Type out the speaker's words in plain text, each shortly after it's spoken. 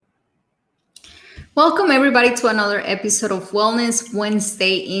Welcome, everybody, to another episode of Wellness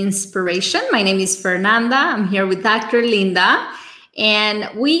Wednesday Inspiration. My name is Fernanda. I'm here with Dr. Linda, and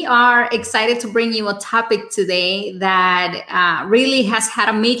we are excited to bring you a topic today that really has had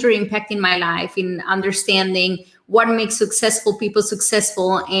a major impact in my life in understanding what makes successful people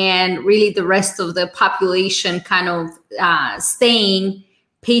successful and really the rest of the population kind of staying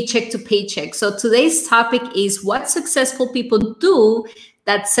paycheck to paycheck. So today's topic is what successful people do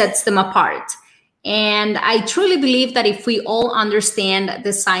that sets them apart. And I truly believe that if we all understand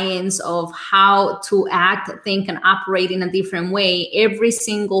the science of how to act, think, and operate in a different way, every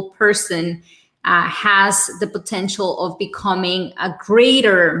single person has the potential of becoming a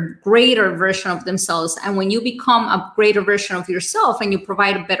greater version of themselves. And when you become a greater version of yourself and you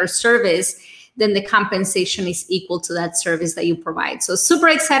provide a better service, then the compensation is equal to that service that you provide. So super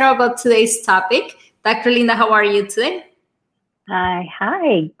excited about today's topic. Dr. Linda, how are you today?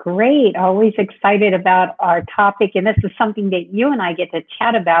 Hi, great. Always excited about our topic. And this is something that you and I get to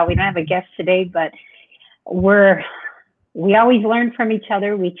chat about. We don't have a guest today, but we always learn from each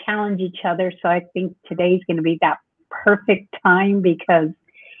other. We challenge each other. So I think today's going to be that perfect time because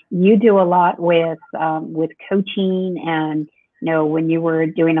you do a lot with coaching and, when you were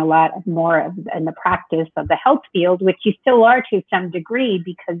doing a lot more in the practice of the health field, which you still are to some degree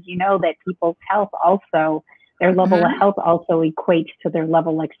because you know that people's health also their level of health also equates to their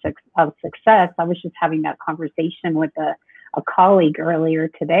level of success. I was just having that conversation with a colleague earlier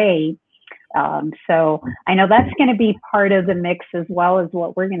today. So I know that's going to be part of the mix as well as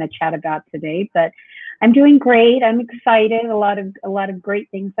what we're going to chat about today. But I'm doing great. I'm excited. A lot of great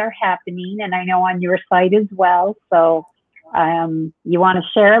things are happening, and I know on your side as well. So you want to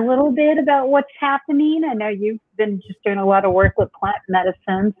share a little bit about what's happening? I know you've been just doing a lot of work with plant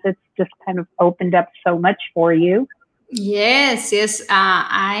medicines. It's just kind of opened up so much for you. Yes.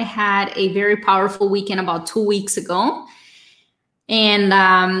 I had a very powerful weekend about 2 weeks ago. And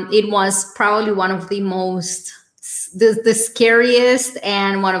it was probably one of the the scariest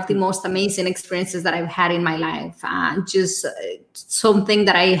and one of the most amazing experiences that I've had in my life. Just something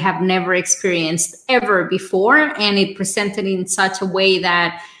that I have never experienced ever before. And it presented in such a way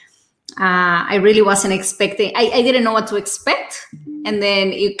that I really wasn't expecting. I didn't know what to expect. And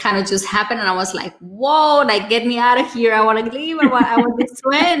then it kind of just happened. And I was like, whoa, like, get me out of here. I want to leave. I want this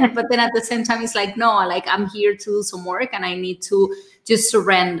to end. But then at the same time, it's like, no, like, I'm here to do some work and I need to just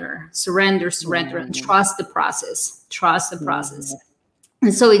surrender, and trust the process.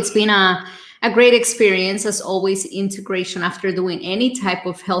 And so it's been a great experience, as always, integration after doing any type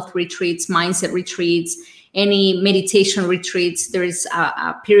of health retreats, mindset retreats, any meditation retreats. There is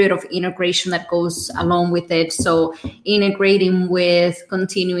a period of integration that goes along with it. So integrating with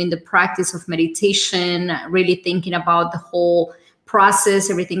continuing the practice of meditation, really thinking about the whole process,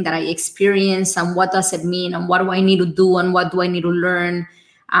 everything that I experience and what does it mean and what do I need to do and what do I need to learn.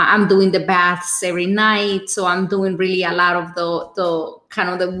 I'm doing the baths every night. So I'm doing really a lot of the kind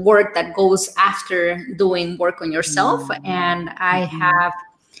of the work that goes after doing work on yourself. And I have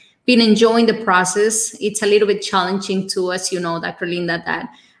been enjoying the process. It's a little bit challenging too, as you know, Dr. Linda, that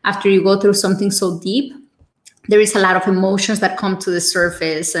after you go through something so deep, there is a lot of emotions that come to the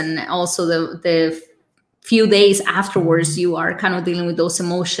surface. And also the few days afterwards, you are kind of dealing with those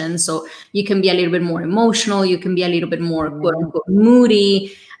emotions. So you can be a little bit more emotional. You can be a little bit more quote unquote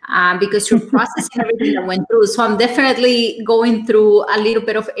moody because you're processing everything that went through. So I'm definitely going through a little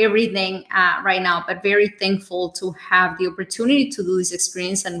bit of everything right now, but very thankful to have the opportunity to do this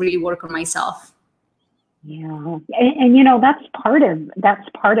experience and really work on myself. Yeah. And that's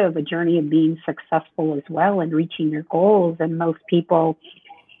part of a journey of being successful as well and reaching your goals. And most people,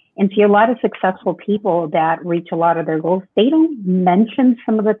 and see a lot of successful people that reach a lot of their goals, they don't mention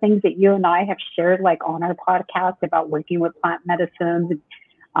some of the things that you and I have shared, like on our podcast about working with plant medicines,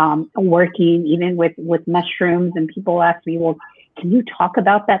 working even with mushrooms. And people ask me, well, can you talk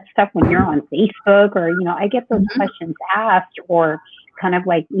about that stuff when you're on Facebook? Or, I get those questions asked, or kind of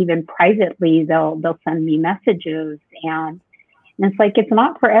like even privately, they'll send me messages. And it's like, it's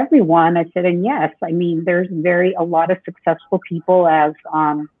not for everyone. I said, and yes, I mean, there's a lot of successful people, as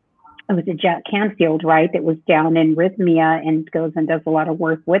it was a Jack Canfield, right, that was down in Rhythmia and goes and does a lot of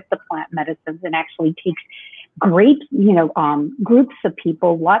work with the plant medicines and actually takes great, groups of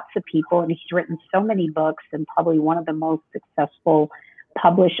people, lots of people. And he's written so many books and probably one of the most successful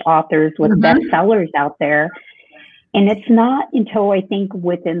published authors with bestsellers out there. And it's not until I think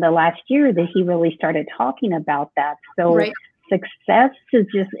within the last year that he really started talking about that. So success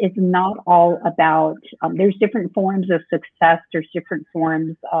is not all about, there's different forms of success. There's different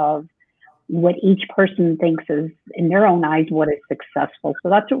forms of what each person thinks is, in their own eyes, what is successful. So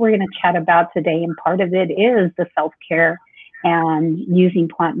that's what we're going to chat about today. And part of it is the self-care and using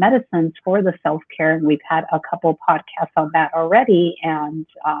plant medicines for the self-care. And we've had a couple podcasts on that already. And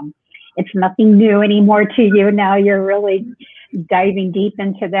it's nothing new anymore to you. Now you're really diving deep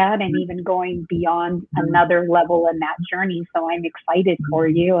into that and even going beyond another level in that journey. So I'm excited for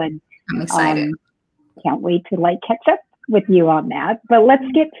you, and I'm excited. Can't wait to catch up with you on that. But let's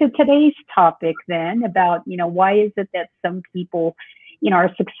get to today's topic then about, why is it that some people,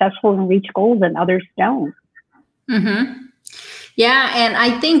 are successful and reach goals and others don't? Mm-hmm. Yeah. And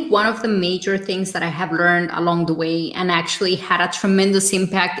I think one of the major things that I have learned along the way and actually had a tremendous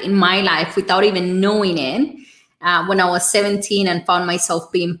impact in my life without even knowing it, when I was 17 and found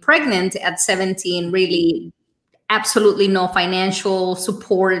myself being pregnant at 17, really absolutely no financial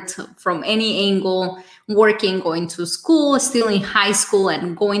support from any angle, working, going to school, still in high school,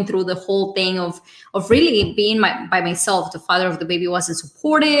 and going through the whole thing of really being by myself. The father of the baby wasn't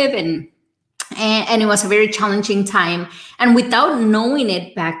supportive, and it was a very challenging time. And without knowing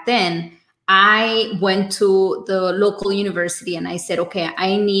it back then, I went to the local university and I said, okay,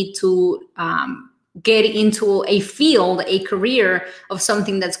 I need to get into a field, a career of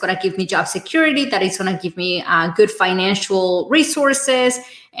something that's going to give me job security, that is going to give me good financial resources,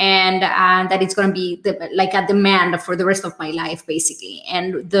 and that it's going to be a demand for the rest of my life, basically.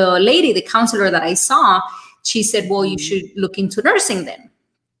 And the lady, the counselor that I saw, she said, well, you should look into nursing then.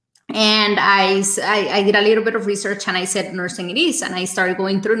 And I did a little bit of research and I said, nursing it is. And I started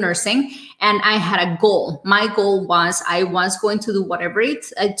going through nursing, and I had a goal. My goal was I was going to do whatever it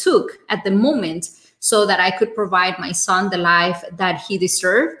took at the moment so that I could provide my son the life that he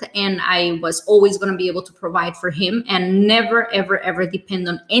deserved. And I was always going to be able to provide for him and never, ever, ever depend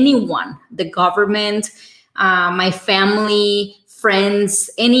on anyone, the government, my family,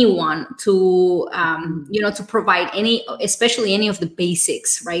 friends, anyone to, to provide especially any of the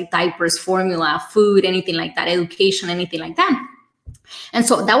basics, right? Diapers, formula, food, anything like that, education, anything like that. And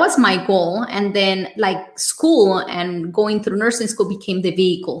so that was my goal. And then school and going through nursing school became the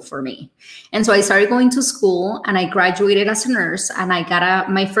vehicle for me. And so I started going to school and I graduated as a nurse, and I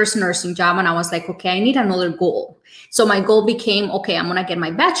got my first nursing job, and I was like, okay, I need another goal. So my goal became, okay, I'm going to get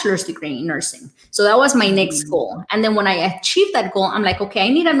my bachelor's degree in nursing. So that was my next goal. And then when I achieved that goal, I'm like, okay, I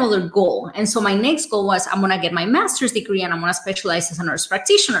need another goal. And so my next goal was, I'm going to get my master's degree and I'm going to specialize as a nurse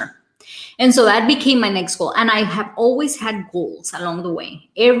practitioner. And so that became my next goal. And I have always had goals along the way.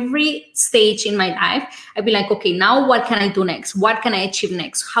 Every stage in my life, I'd be like, okay, now what can I do next? What can I achieve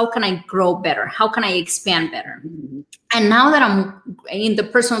next? How can I grow better? How can I expand better? And now that I'm in the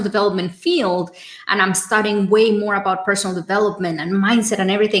personal development field and I'm studying way more about personal development and mindset and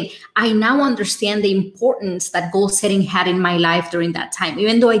everything, I now understand the importance that goal setting had in my life during that time.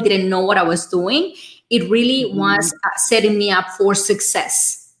 Even though I didn't know what I was doing, it really was setting me up for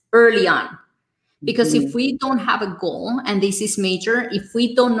success early on. Because if we don't have a goal, and this is major, if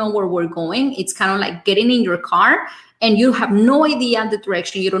we don't know where we're going, it's kind of like getting in your car and you have no idea the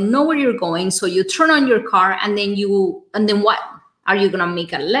direction. You don't know where you're going. So you turn on your car and then what? Are you going to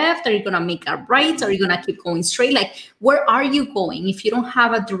make a left? Are you going to make a right? Are you going to keep going straight? Where are you going? If you don't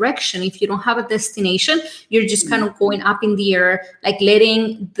have a direction, if you don't have a destination, you're just kind of going up in the air,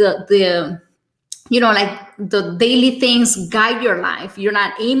 letting the daily things guide your life. You're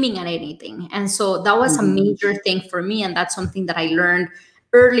not aiming at anything. And so that was a major thing for me. And that's something that I learned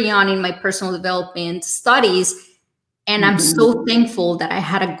early on in my personal development studies. And I'm so thankful that I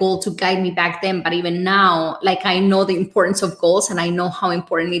had a goal to guide me back then. But even now, I know the importance of goals, and I know how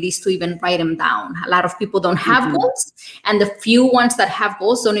important it is to even write them down. A lot of people don't have goals, and the few ones that have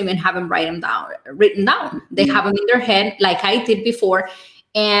goals don't even have them written down. They have them in their head, like I did before.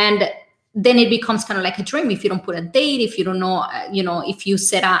 And then it becomes kind of like a dream if you don't put a date, if you don't know, if you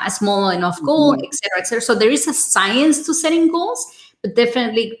set a small enough goal, et cetera, et cetera. So there is a science to setting goals, but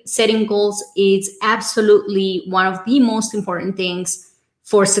definitely setting goals is absolutely one of the most important things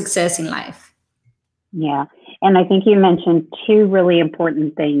for success in life. Yeah. And I think you mentioned two really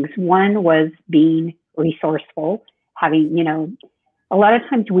important things. One was being resourceful, having, a lot of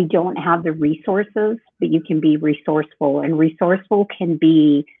times we don't have the resources, but you can be resourceful, and resourceful can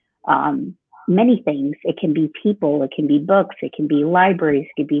be many things. It can be people, it can be books, it can be libraries,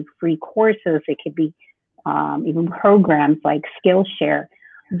 it can be free courses, it could be even programs like Skillshare.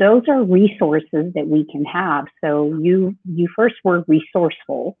 Those are resources that we can have. So you first were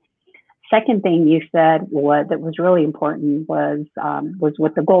resourceful. Second thing you said that was really important was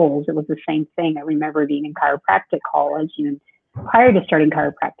with the goals. It was the same thing. I remember being in chiropractic college, prior to starting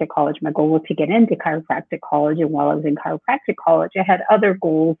chiropractic college, my goal was to get into chiropractic college. And while I was in chiropractic college, I had other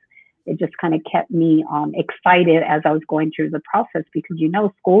goals it just kind of kept me excited as I was going through the process, because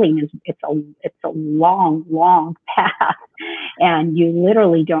schooling it's a long path, and you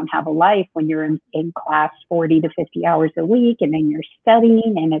literally don't have a life when you're in class 40 to 50 hours a week, and then you're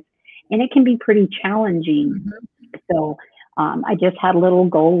studying, and it can be pretty challenging. Mm-hmm. So I just had little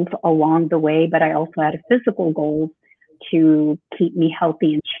goals along the way, but I also had physical goals to keep me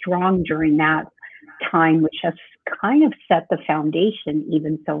healthy and strong during that time, which has kind of set the foundation.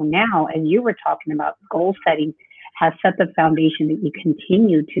 Even so now, as you were talking about, goal setting has set the foundation that you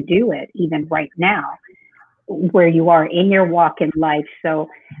continue to do it even right now, where you are in your walk in life. So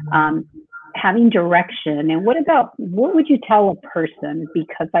having direction. And what would you tell a person?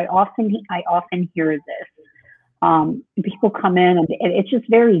 Because I often hear this. People come in and it's just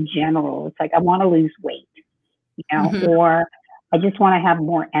very general. It's like, I want to lose weight, mm-hmm. or I just want to have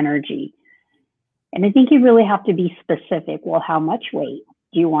more energy. And I think you really have to be specific. Well, how much weight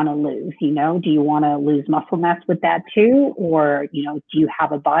do you want to lose? Do you want to lose muscle mass with that too? Or, do you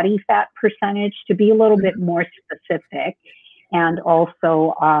have a body fat percentage? To be a little bit more specific. And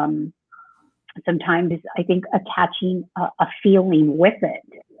also, sometimes I think attaching a feeling with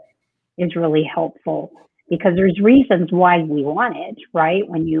it is really helpful, because there's reasons why we want it, right?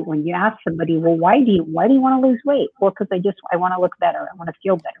 When you ask somebody, well, why do you want to lose weight? Well, because I want to look better. I want to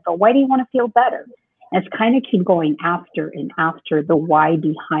feel better. But why do you want to feel better? And it's kind of keep going after and after the why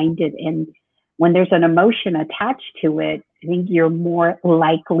behind it. And when there's an emotion attached to it, I think you're more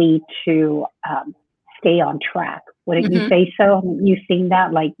likely to stay on track. Wouldn't mm-hmm. you say so? You've seen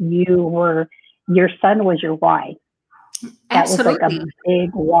that, like your son was your why. That Absolutely. was like a big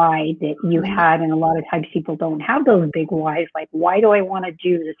why that you had, and a lot of times people don't have those big whys. Like, why do I want to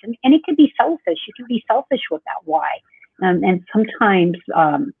do this? And it could be selfish. You can be selfish with that why. And sometimes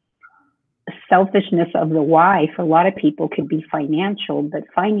selfishness of the why for a lot of people could be financial, but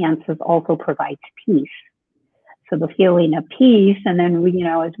finances also provides peace. So the feeling of peace, and then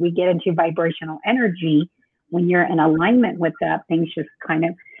as we get into vibrational energy, when you're in alignment with that, things just kind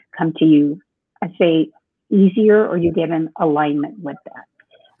of come to you, I say, easier, or you get in alignment with that.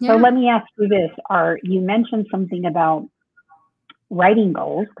 Yeah. So let me ask you this. You mentioned something about writing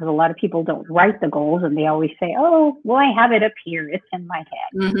goals, because a lot of people don't write the goals, and they always say, oh, well, I have it up here. It's in my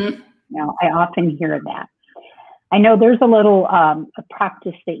head. Mm-hmm. I often hear that. I know there's a little a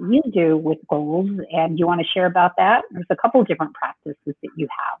practice that you do with goals, and you want to share about that? There's a couple of different practices that you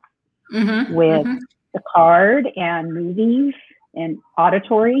have mm-hmm. with mm-hmm. the card and movies and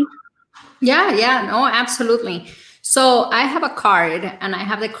auditory. Yeah, no, absolutely. So I have a card, and I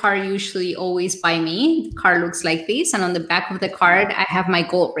have the card usually always by me. The card looks like this, and on the back of the card, I have my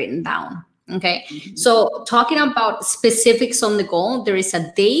goal written down. Okay. Mm-hmm. So talking about specifics on the goal, there is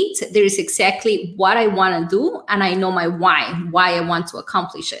a date, there is exactly what I want to do, and I know my why I want to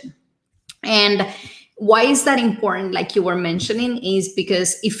accomplish it. And why is that important? Like you were mentioning, is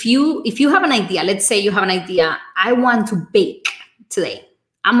because if you have an idea, let's say you have an idea, I want to bake today.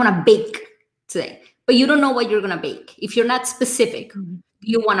 I'm going to bake today, but you don't know what you're going to bake. If you're not specific, do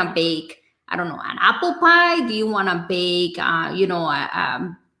you want to bake, I don't know, an apple pie? Do you want to bake,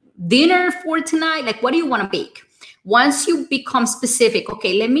 dinner for tonight? Like, what do you want to bake? Once you become specific,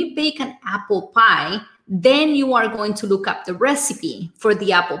 okay, let me bake an apple pie, then you are going to look up the recipe for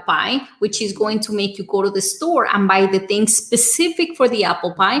the apple pie, which is going to make you go to the store and buy the things specific for the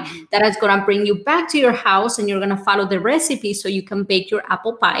apple pie that is going to bring you back to your house, and you're going to follow the recipe so you can bake your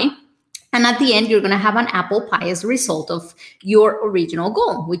apple pie. And at the end, you're going to have an apple pie as a result of your original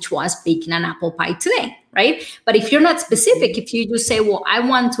goal, which was baking an apple pie today, right? But if you're not specific, if you just say, well, I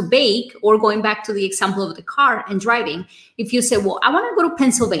want to bake, or going back to the example of the car and driving, if you say, well, I want to go to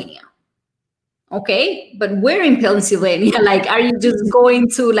Pennsylvania. Okay, but where in Pennsylvania? Like, are you just going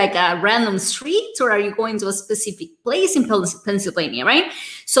to like a random street, or are you going to a specific place in Pennsylvania, right?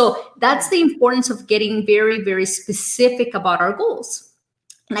 So that's the importance of getting very, very specific about our goals.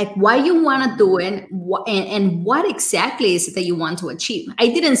 Like why you want to do it, and what exactly is it that you want to achieve. I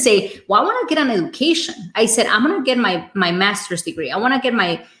didn't say, well, I want to get an education. I said, I'm going to get my master's degree. I want to get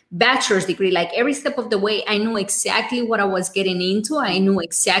my bachelor's degree. Like every step of the way, I knew exactly what I was getting into. I knew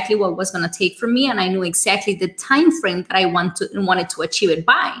exactly what was going to take from me, and I knew exactly the time frame that I wanted to achieve it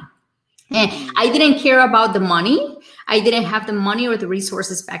by. And I didn't care about the money. I didn't have the money or the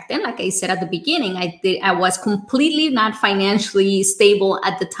resources back then. Like I said at the beginning, I was completely not financially stable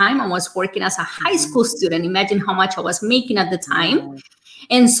at the time. I was working as a high school student. Imagine how much I was making at the time.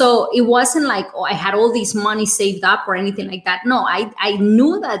 And so it wasn't like, oh, I had all this money saved up or anything like that. No, I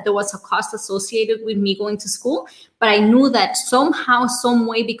knew that there was a cost associated with me going to school, but I knew that somehow, some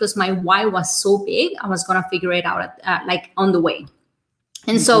way, because my why was so big, I was going to figure it out like on the way.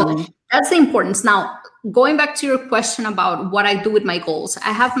 And so that's the importance. Now, going back to your question about what I do with my goals,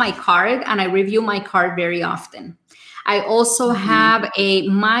 I have my card and I review my card very often. I also have a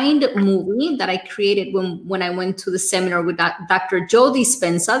mind movie that I created when I went to the seminar with Dr. Joe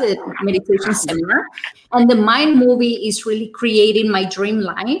Dispenza, the meditation seminar. And the mind movie is really creating my dream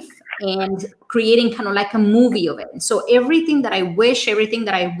life and creating kind of like a movie of it. So everything that I wish, everything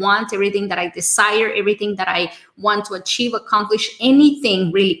that I want, everything that I desire, everything that I want to achieve, accomplish,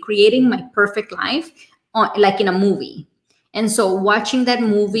 anything really, creating my perfect life like in a movie. And so watching that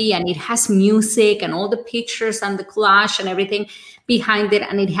movie, and it has music and all the pictures and the collage and everything behind it,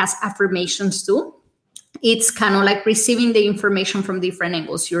 and it has affirmations too. It's kind of like receiving the information from different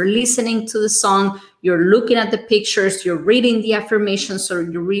angles. You're listening to the song, you're looking at the pictures, you're reading the affirmations, so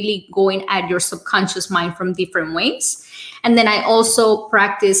you're really going at your subconscious mind from different ways. And then I also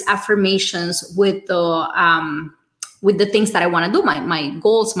practice affirmations with the things that I want to do, my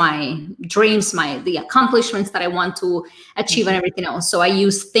goals, my dreams, the accomplishments that I want to achieve and everything else. So I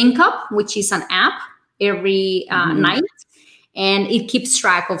use ThinkUp, which is an app every night. And it keeps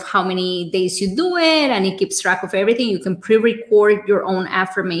track of how many days you do it, and it keeps track of everything. You can pre-record your own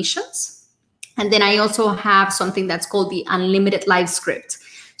affirmations. And then I also have something that's called the Unlimited Life Script.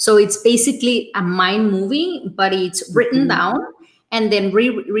 So it's basically a mind movie, but it's written down and then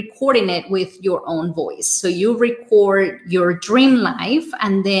re-recording it with your own voice. So you record your dream life,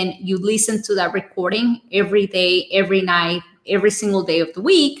 and then you listen to that recording every day, every night, every single day of the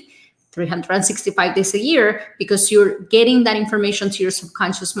week, 365 days a year, because you're getting that information to your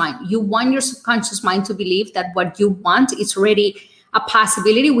subconscious mind. You want your subconscious mind to believe that what you want is already a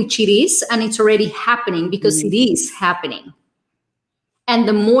possibility, which it is, and it's already happening because it is happening. And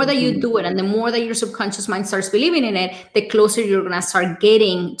the more that you do it, and the more that your subconscious mind starts believing in it, the closer you're going to start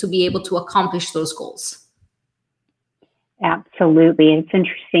getting to be able to accomplish those goals. Absolutely. It's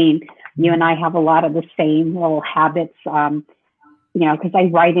interesting. You and I have a lot of the same little habits, because I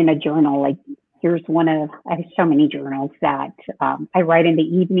write in a journal. Like, I have so many journals that I write in the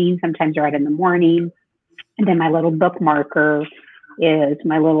evening, sometimes I write in the morning. And then my little bookmarker is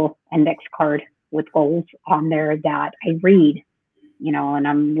my little index card with goals on there that I read, and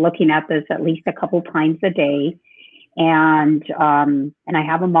I'm looking at this at least a couple times a day. And I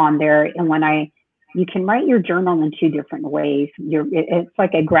have them on there. And you can write your journal in two different ways. It's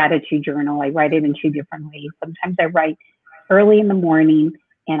like a gratitude journal. I write it in two different ways. Sometimes I write early in the morning,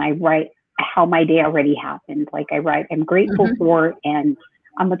 and I write how my day already happened. Like I write, I'm grateful for, and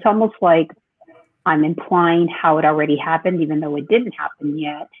it's almost like I'm implying how it already happened, even though it didn't happen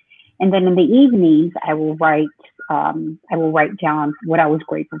yet. And then in the evenings, I will write down what I was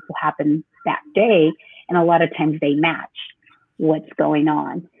grateful for happened that day. And a lot of times they match what's going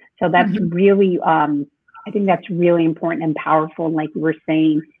on. So that's really, I think that's really important and powerful. And like you were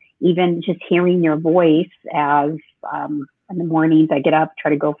saying, even just hearing your voice as, in the mornings, I get up, try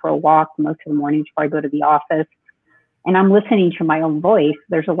to go for a walk most of the mornings before I go to the office. And I'm listening to my own voice.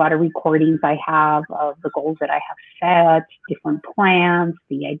 There's a lot of recordings I have of the goals that I have set, different plans,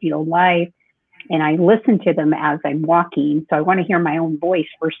 the ideal life. And I listen to them as I'm walking. So I want to hear my own voice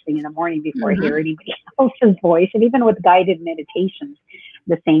first thing in the morning before I hear anybody else's voice. And even with guided meditations,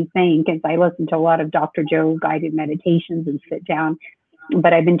 the same thing, because I listen to a lot of Dr. Joe guided meditations and sit down.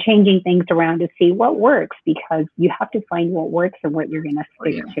 But I've been changing things around to see what works, because you have to find what works and what you're going to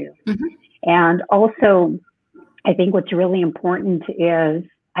stick to. And also, I think what's really important is,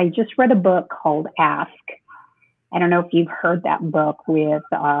 I just read a book called Ask. I don't know if you've heard that book with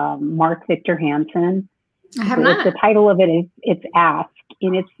Mark Victor Hansen. I have not. The title of it is It's Ask,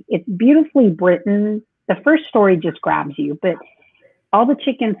 and it's beautifully written. The first story just grabs you, but all the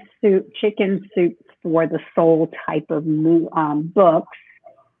chicken soup for the soul type of books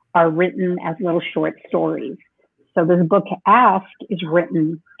are written as little short stories. So this book Ask is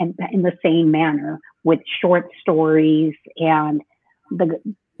written in the same manner, with short stories, and the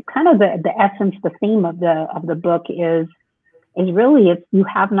essence, the theme of the book is really, it's you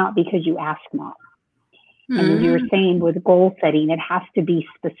have not because you ask not. And as you were saying with goal setting, it has to be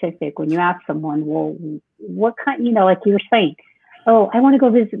specific. When you ask someone, well, what kind, like you were saying, oh, I want to go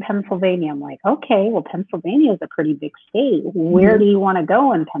visit Pennsylvania. I'm like, okay, well, Pennsylvania is a pretty big state. Where do you want to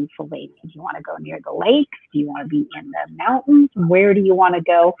go in Pennsylvania? Do you want to go near the lakes? Do you want to be in the mountains? Where do you want to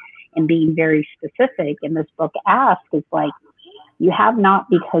go? And being very specific. In this book, Ask, is like, you have not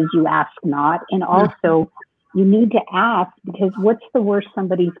because you ask not. And also, you need to ask, because what's the worst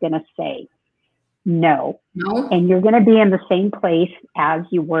somebody's going to say? No. And you're going to be in the same place as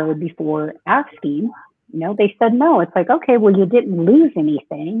you were before asking. They said no. It's like, okay, well, you didn't lose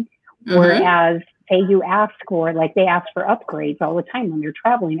anything. Whereas say you ask for, like they ask for upgrades all the time when they're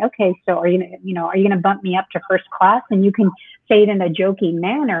traveling. Okay, so are you going to bump me up to first class? And you can say it in a joking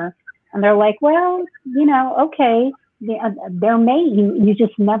manner. And they're like, well, okay, there may, you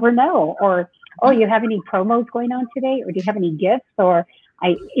just never know. Or, oh, you have any promos going on today? Or do you have any gifts?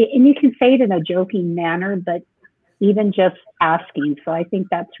 And you can say it in a joking manner, but even just asking. So I think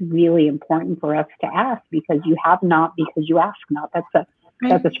that's really important for us to ask, because you have not because you ask not.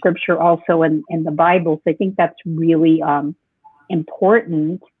 That's a scripture also in the Bible. So I think that's really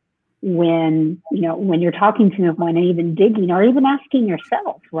important when you're talking to someone and even digging or even asking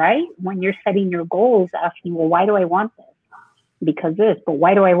yourself, right? When you're setting your goals, asking, well, why do I want this? Because this, but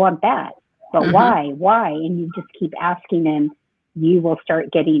why do I want that? But why? And you just keep asking, and you will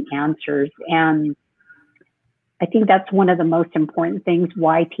start getting answers. And I think that's one of the most important things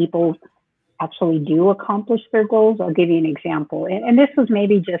why people actually do accomplish their goals. I'll give you an example. And this was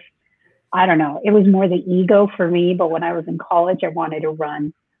maybe just, I don't know, it was more the ego for me. But when I was in college, I wanted to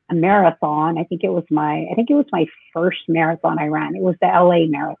run a marathon. I think it was my first marathon I ran. It was the LA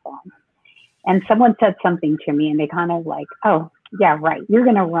marathon. And someone said something to me, and they kind of like, oh, yeah, right, you're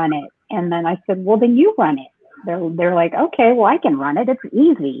going to run it. And then I said, well, then you run it. They're like, okay, well, I can run it. It's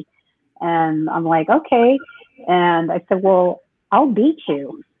easy. And I'm like, okay. And I said, well, I'll beat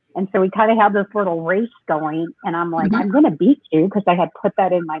you. And so we kind of had this little race going, and I'm like, I'm going to beat you, because I had put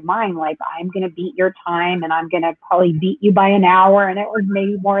that in my mind, like, I'm going to beat your time, and I'm going to probably beat you by an hour. And it was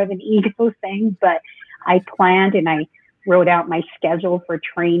maybe more of an ego thing, but I planned and I wrote out my schedule for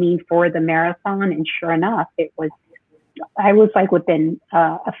training for the marathon. And sure enough, I was like within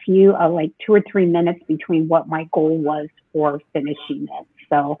a few, like 2 or 3 minutes between what my goal was for finishing it.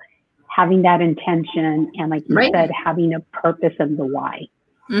 So having that intention, and like you said, having a purpose and the why.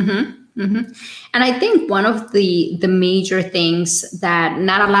 And I think one of the major things that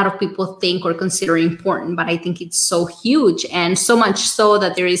not a lot of people think or consider important, but I think it's so huge, and so much so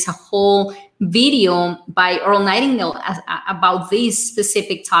that there is a whole video by Earl Nightingale about this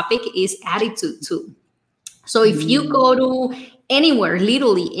specific topic, is attitude too. So if you go to anywhere,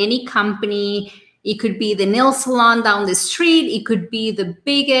 literally any company, it could be the nail salon down the street, it could be the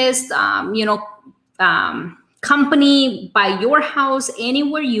biggest, company by your house,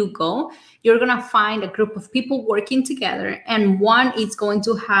 anywhere you go, you're going to find a group of people working together. And one is going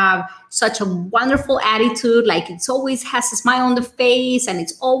to have such a wonderful attitude, like it's always has a smile on the face, and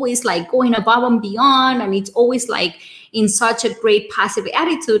it's always like going above and beyond, and it's always like in such a great positive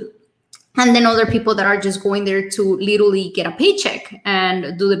attitude. And then other people that are just going there to literally get a paycheck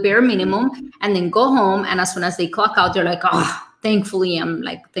and do the bare minimum and then go home. And as soon as they clock out, they're like, oh, thankfully, I'm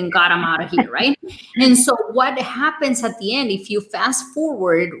like, thank God I'm out of here, right? And so what happens at the end, if you fast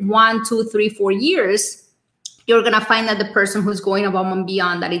forward 1, 2, 3, 4 years, you're going to find that the person who's going above and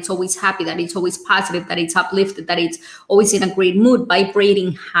beyond, that it's always happy, that it's always positive, that it's uplifted, that it's always in a great mood,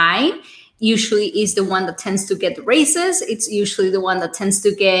 vibrating high, usually is the one that tends to get raises. It's usually the one that tends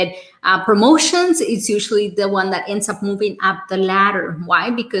to get promotions. It's usually the one that ends up moving up the ladder. Why?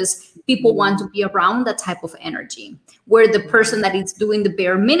 Because people want to be around that type of energy. Where the person that is doing the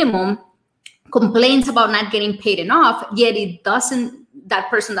bare minimum complains about not getting paid enough, yet that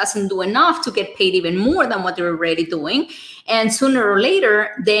person doesn't do enough to get paid even more than what they're already doing. And sooner or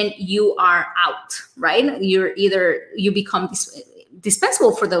later, then you are out, right? You become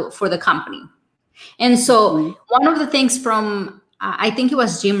dispensable for the company. And so one of the things from, I think it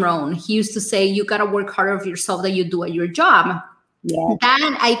was Jim Rohn, he used to say, you got to work harder of yourself than you do at your job. Yeah.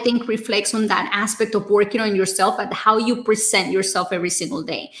 That I think reflects on that aspect of working on yourself and how you present yourself every single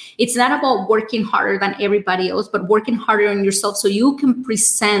day. It's not about working harder than everybody else, but working harder on yourself so you can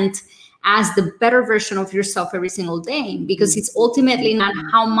present as the better version of yourself every single day, because it's ultimately not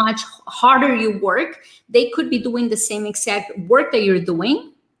how much harder you work. They could be doing the same exact work that you're doing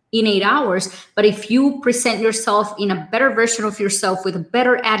in 8 hours. But if you present yourself in a better version of yourself with a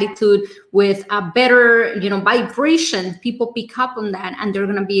better attitude, with a better, vibration, people pick up on that, and they're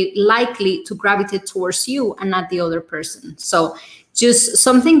going to be likely to gravitate towards you and not the other person. So just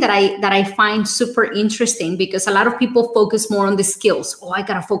something that I find super interesting, because a lot of people focus more on the skills. Oh, I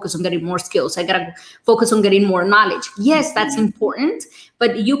got to focus on getting more skills. I got to focus on getting more knowledge. Yes, that's important,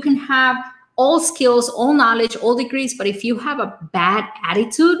 but you can have all skills, all knowledge, all degrees, but if you have a bad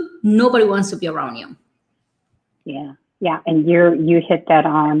attitude, nobody wants to be around you. Yeah, and you hit that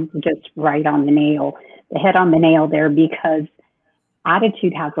on just right on the nail, the head on the nail there, because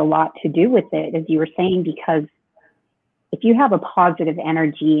attitude has a lot to do with it, as you were saying, because if you have a positive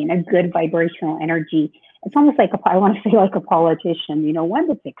energy and a good vibrational energy, it's almost like I want to say like a politician, one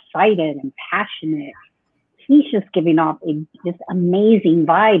that's excited and passionate, he's just giving off this amazing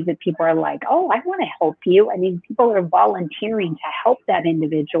vibe that people are like, oh, I want to help you. I mean, people are volunteering to help that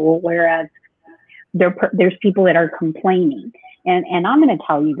individual, whereas there's people that are complaining. And I'm going to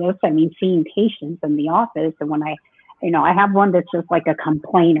tell you this. I mean, seeing patients in the office, and when I have one that's just like a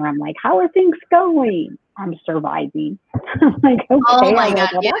complainer. I'm like, how are things going? I'm surviving. I'm like, okay. Oh my God,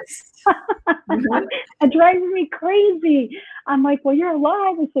 yes. It drives me crazy. I'm like, well, you're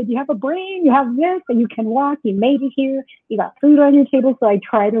alive. I said, you have a brain, you have this, and you can walk, you made it here, you got food on your table. So I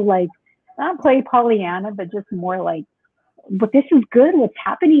try to like, not play Pollyanna, but just more like, but this is good, what's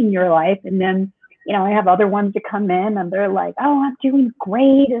happening in your life. And then, I have other ones that come in and they're like, oh, I'm doing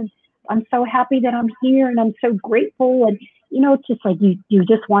great. And I'm so happy that I'm here and I'm so grateful. And, it's just like you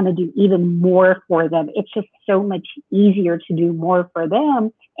just want to do even more for them. It's just so much easier to do more for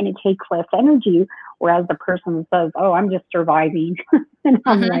them, and it takes less energy. Whereas the person says, oh, I'm just surviving. And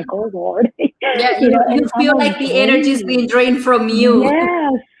I'm like, oh, Lord. Yeah, you feel like the energy is being drained from you.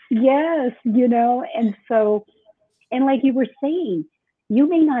 Yes. And so, and like you were saying, you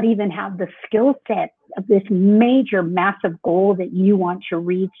may not even have the skill set of this major, massive goal that you want to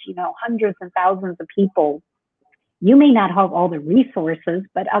reach, hundreds and thousands of people. You may not have all the resources,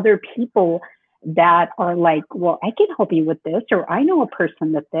 but other people that are like, well, I can help you with this, or I know a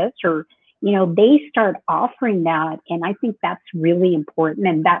person with this, or, they start offering that. And I think that's really important.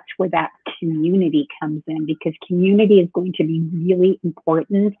 And that's where that community comes in, because community is going to be really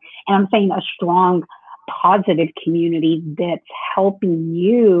important. And I'm saying a strong, positive community that's helping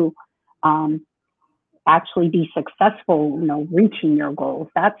you actually be successful, reaching your goals.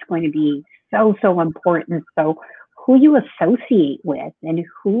 That's going to be so, so important. So who you associate with and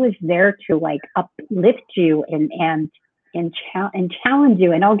who is there to like uplift you and challenge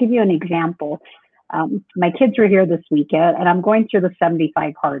you. And I'll give you an example. My kids were here this weekend, and I'm going through the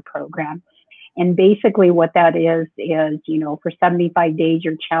 75 Hard program. And basically what that is, for 75 days,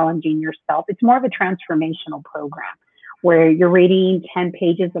 you're challenging yourself. It's more of a transformational program where you're reading 10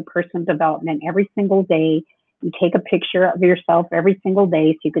 pages of personal development every single day. You take a picture of yourself every single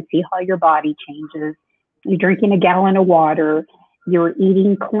day so you could see how your body changes. You're drinking a gallon of water. You're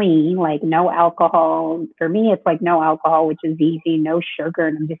eating clean, like no alcohol. For me, it's like no alcohol, which is easy, no sugar,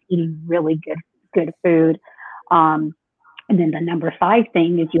 and I'm just eating really good food. And then the number 5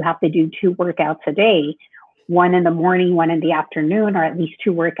 thing is you have to do 2 workouts a day, one in the morning, one in the afternoon, or at least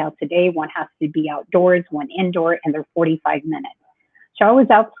 2 workouts a day. One has to be outdoors, one indoor, and they're 45 minutes. So I was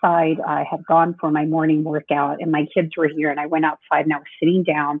outside. I had gone for my morning workout, and my kids were here, and I went outside, and I was sitting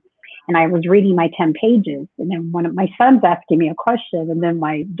down, and I was reading my 10 pages. And then one of my sons asking me a question, and then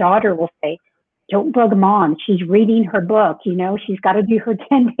my daughter will say, don't bug mom. She's reading her book. She's got to do her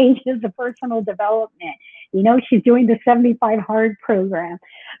 10 pages of personal development. She's doing the 75 Hard program.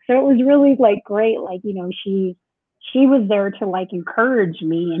 So it was really like great. Like, she was there to like encourage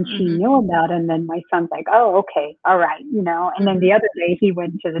me, and she knew about it. And then my son's like, oh, okay. All right. And then the other day he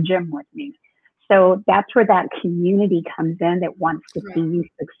went to the gym with me. So that's where that community comes in that wants to see you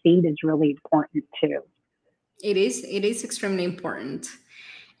succeed is really important too. It is extremely important.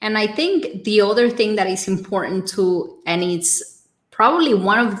 And I think the other thing that is important too, and it's probably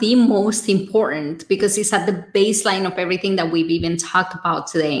one of the most important because it's at the baseline of everything that we've even talked about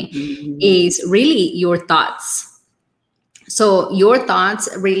today, is really your thoughts. So your thoughts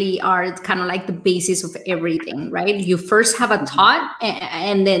really are kind of like the basis of everything, right? You first have a thought,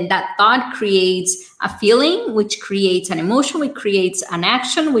 and then that thought creates a feeling, which creates an emotion, which creates an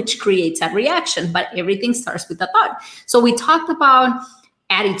action, which creates a reaction. But everything starts with a thought. So we talked about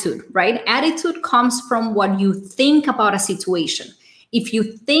attitude, right? Attitude comes from what you think about a situation. If you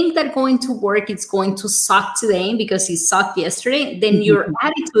think that going to work is going to suck today because it sucked yesterday, then your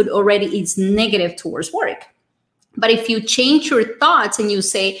attitude already is negative towards work. But if you change your thoughts and you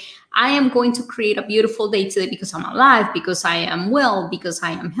say, I am going to create a beautiful day today because I'm alive, because I am well, because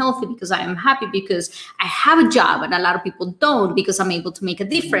I am healthy, because I am happy, because I have a job and a lot of people don't, because I'm able to make a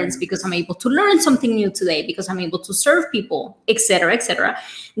difference, because I'm able to learn something new today, because I'm able to serve people, etc.,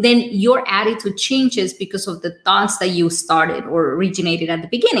 then your attitude changes because of the thoughts that you started or originated at the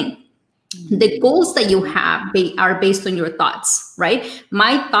beginning. The goals that you have are based on your thoughts, right?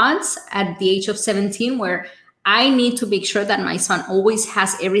 My thoughts at the age of 17 were, I need to make sure that my son always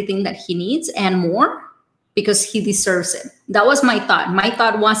has everything that he needs and more because he deserves it. That was my thought. My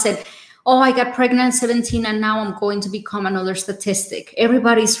thought wasn't, oh, I got pregnant at 17 and now I'm going to become another statistic.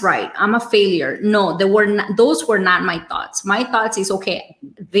 Everybody's right. I'm a failure. No, those were not my thoughts. My thoughts is, okay,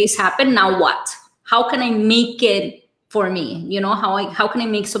 this happened. Now what? How can I make it for me? How can I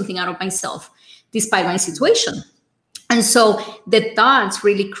make something out of myself despite my situation? And so the thoughts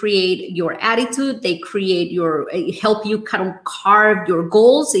really create your attitude. They create help you kind of carve your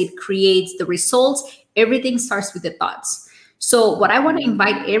goals. It creates the results. Everything starts with the thoughts. So what I want to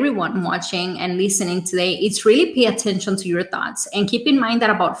invite everyone watching and listening today, it's really pay attention to your thoughts and keep in mind that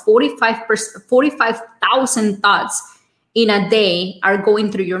about 45,000 thoughts in a day are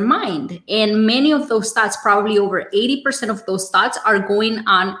going through your mind. And many of those thoughts, probably over 80% of those thoughts are going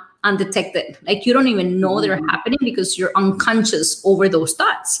on undetected. Like you don't even know they're happening because you're unconscious over those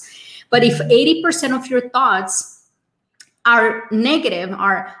thoughts. But if 80% of your thoughts are negative,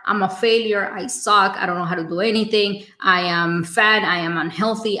 I'm a failure, I suck, I don't know how to do anything, I am fat, I am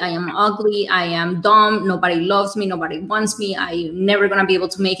unhealthy, I am ugly, I am dumb, nobody loves me, nobody wants me, I'm never going to be able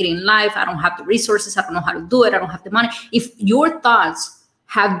to make it in life, I don't have the resources, I don't know how to do it, I don't have the money. If your thoughts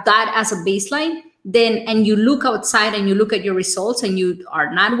have that as a baseline, then, and you look outside and you look at your results and you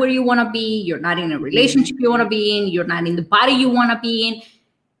are not where you want to be, you're not in a relationship you want to be in, you're not in the body you want to be in,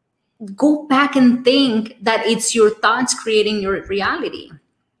 go back and think that it's your thoughts creating your reality.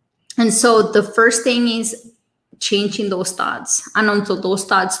 And so the first thing is changing those thoughts. And until those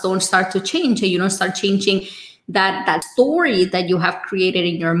thoughts don't start to change and you don't start changing that story that you have created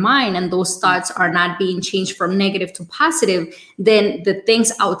in your mind, and those thoughts are not being changed from negative to positive, then the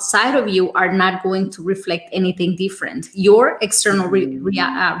things outside of you are not going to reflect anything different. Your external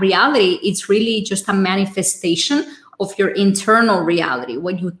reality is really just a manifestation of your internal reality.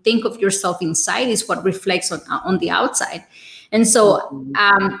 What you think of yourself inside is what reflects on the outside. And so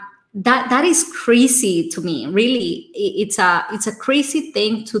that is crazy to me. Really, it's a crazy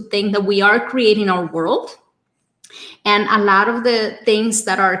thing to think that we are creating our world. And a lot of the things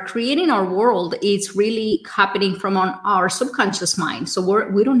that are creating our world is really happening from our subconscious mind. So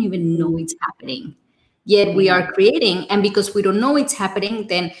we don't even know it's happening. Yet we are creating. And because we don't know it's happening,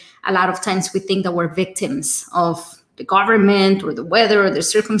 then a lot of times we think that we're victims of the government or the weather or the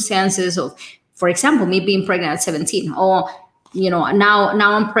circumstances of, for example, me being pregnant at 17. Oh, now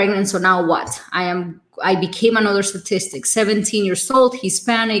I'm pregnant. So now what? I became another statistic, 17 years old,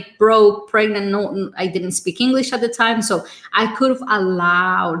 Hispanic, broke, pregnant. No, I didn't speak English at the time. So I could have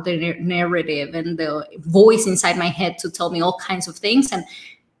allowed the narrative and the voice inside my head to tell me all kinds of things and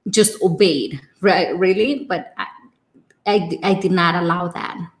just obeyed, right? Really? But I did not allow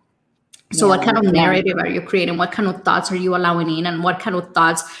that. So what kind of narrative are you creating? What kind of thoughts are you allowing in? And what kind of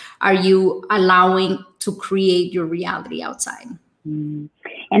thoughts are you allowing to create your reality outside? And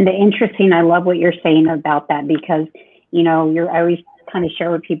I love what you're saying about that, because, I always kind of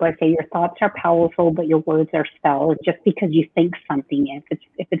share with people, I say your thoughts are powerful, but your words are spells. Just because you think something, if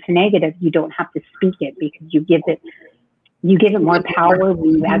it's negative, you don't have to speak it, because you give it more power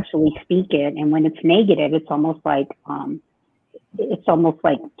when you actually speak it. And when it's negative, it's almost like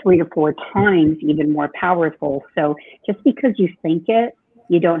 3 or 4 times even more powerful. So just because you think it,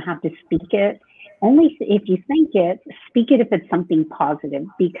 you don't have to speak it. Only if you think it, speak it if it's something positive,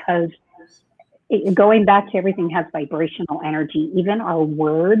 because going back to everything has vibrational energy. Even our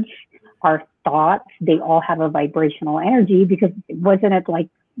words, our thoughts, they all have a vibrational energy, because wasn't it like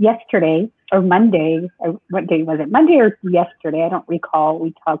yesterday or Monday, or what day was it? Monday or yesterday? I don't recall.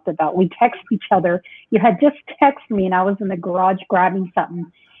 We text each other. You had just texted me and I was in the garage grabbing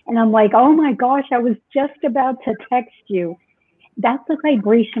something. And I'm like, oh my gosh, I was just about to text you. That's a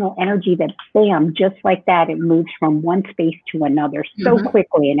vibrational energy that, bam, just like that, it moves from one space to another so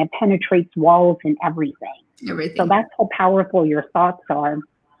quickly, and it penetrates walls and everything. So that's how powerful your thoughts are.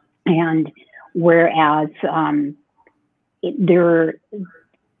 And whereas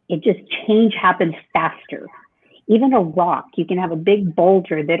change happens faster. Even a rock, you can have a big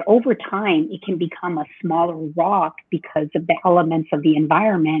boulder that over time, it can become a smaller rock because of the elements of the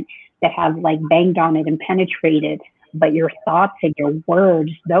environment that have like banged on it and penetrated. But your thoughts and your words,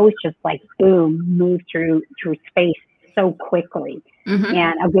 those just like, boom, move through space so quickly.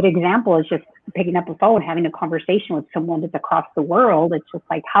 And a good example is just picking up a phone, having a conversation with someone that's across the world. It's just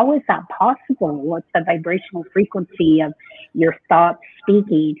like, how is that possible? What's the vibrational frequency of your thoughts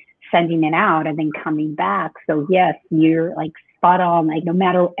speaking, sending it out, and then coming back? So yes, you're like spot on. Like no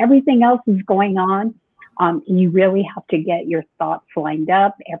matter everything else is going on, you really have to get your thoughts lined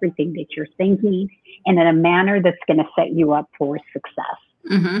up, everything that you're thinking, and in a manner that's going to set you up for success.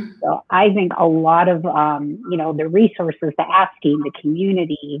 So I think a lot of, the resources, the asking, the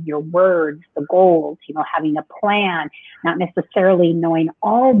community, your words, the goals, having a plan, not necessarily knowing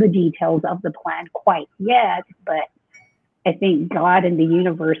all the details of the plan quite yet, but I think God and the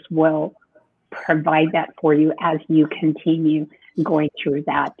universe will provide that for you as you continue going through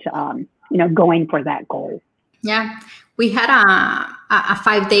that, going for that goal. Yeah. We had a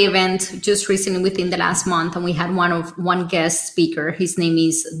 5-day event just recently within the last month, and we had one guest speaker. His name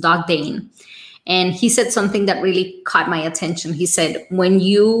is Doug Dane. And he said something that really caught my attention. He said, when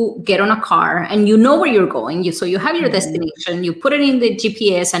you get on a car and you know where you're going, so you have your destination, you put it in the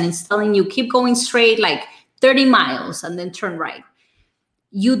GPS and it's telling you keep going straight like 30 miles and then turn right.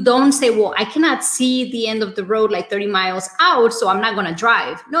 You don't say, well, I cannot see the end of the road like 30 miles out, so I'm not going to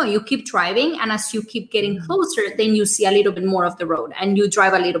drive. No, you keep driving. And as you keep getting closer, then you see a little bit more of the road, and you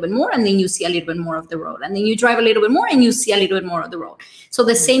drive a little bit more, and then you see a little bit more of the road. And then you drive a little bit more and you see a little bit more of the road. So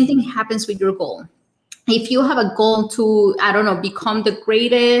the same thing happens with your goal. If you have a goal to, I don't know, become the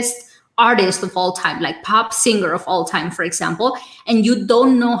greatest artist of all time, like pop singer of all time, for example, and you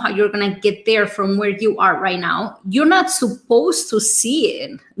don't know how you're going to get there from where you are right now, you're not supposed to see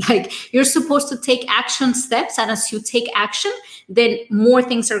it. Like, you're supposed to take action steps. And as you take action, then more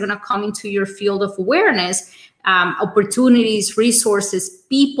things are going to come into your field of awareness. Opportunities, resources,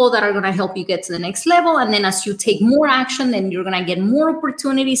 people that are going to help you get to the next level. And then as you take more action, then you're going to get more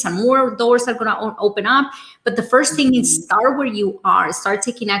opportunities and more doors are going to open up. But the first thing is start where you are. Start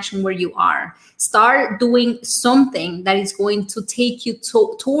taking action where you are. Start doing something that is going to take you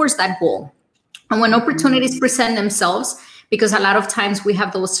towards that goal. And when opportunities present themselves, because a lot of times we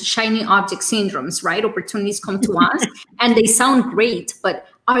have those shiny object syndromes, right? Opportunities come to us and they sound great, but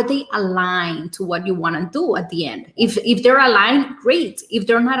are they aligned to what you want to do at the end? If they're aligned, great. If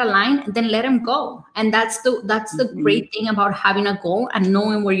they're not aligned, then let them go. And that's the great thing about having a goal and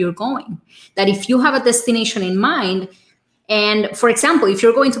knowing where you're going. That if you have a destination in mind, and for example, if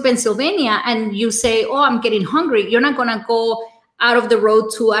you're going to Pennsylvania and you say, oh, I'm getting hungry, you're not going to go out of the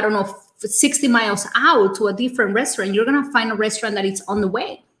road to, I don't know, 60 miles out to a different restaurant. You're going to find a restaurant that is on the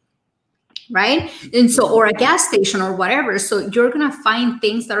way. Right? And so, or a gas station or whatever. So you're going to find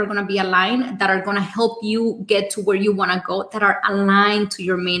things that are going to be aligned, that are going to help you get to where you want to go, that are aligned to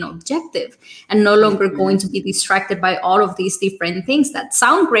your main objective, and no longer going to be distracted by all of these different things that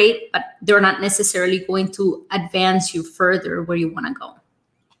sound great, but they're not necessarily going to advance you further where you want to go.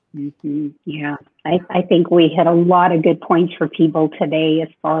 Mm-hmm. Yeah, I think we hit a lot of good points for people today as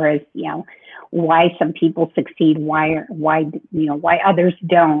far as, why some people succeed, why others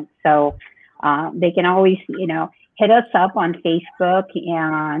don't. So they can always, hit us up on Facebook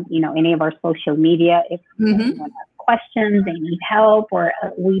and, any of our social media if anyone has questions, they need help, or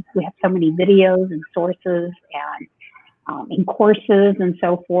we have so many videos and sources and in courses and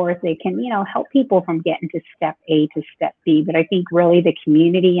so forth. They can, help people from getting to step A to step B. But I think really the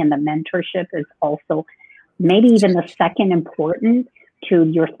community and the mentorship is also maybe even the second important to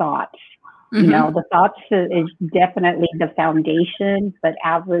your thoughts. The thoughts is definitely the foundation, but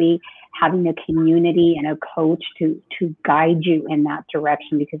having a community and a coach to guide you in that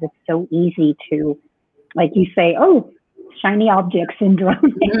direction, because it's so easy to, like you say, oh, shiny object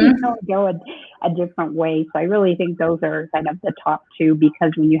syndrome, go a different way. So I really think those are kind of the top two,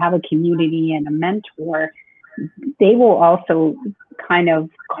 because when you have a community and a mentor, they will also kind of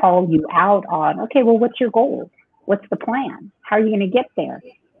call you out on, okay, well, what's your goal? What's the plan? How are you going to get there?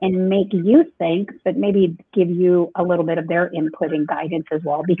 And make you think, but maybe give you a little bit of their input and guidance as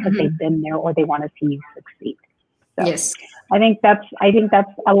well, because they've been there or they want to see you succeed. So yes, I think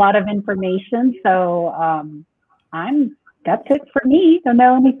that's a lot of information. So that's it for me. Don't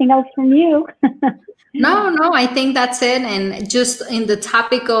know anything else from you. No, I think that's it. And just in the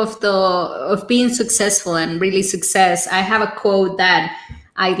topic of being successful and really success, I have a quote that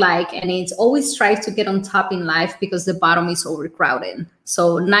I like, and it's always try to get on top in life because the bottom is overcrowded.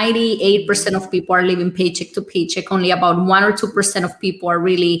 So 98% of people are living paycheck to paycheck. Only about 1 or 2% of people are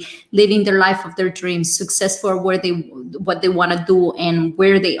really living their life of their dreams, successful what they want to do and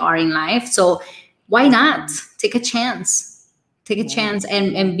where they are in life. So why not take a chance? Take a chance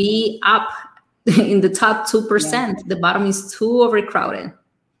and be up in the top 2%. Yeah. The bottom is too overcrowded.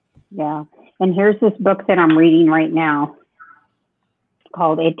 Yeah. And here's this book that I'm reading right now,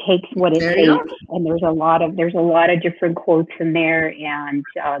 called "It Takes What It Takes," and there's a lot of different quotes in there. And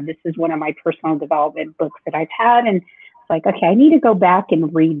this is one of my personal development books that I've had, and it's like, okay, I need to go back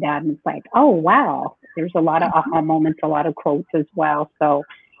and read that. And it's like, oh wow, there's a lot of aha moments, a lot of quotes as well. So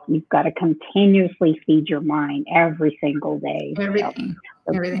you've got to continuously feed your mind every single day. Everything.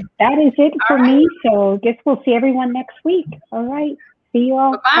 That is it for me. So I guess we'll see everyone next week. All right. See you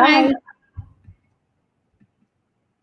all. Bye.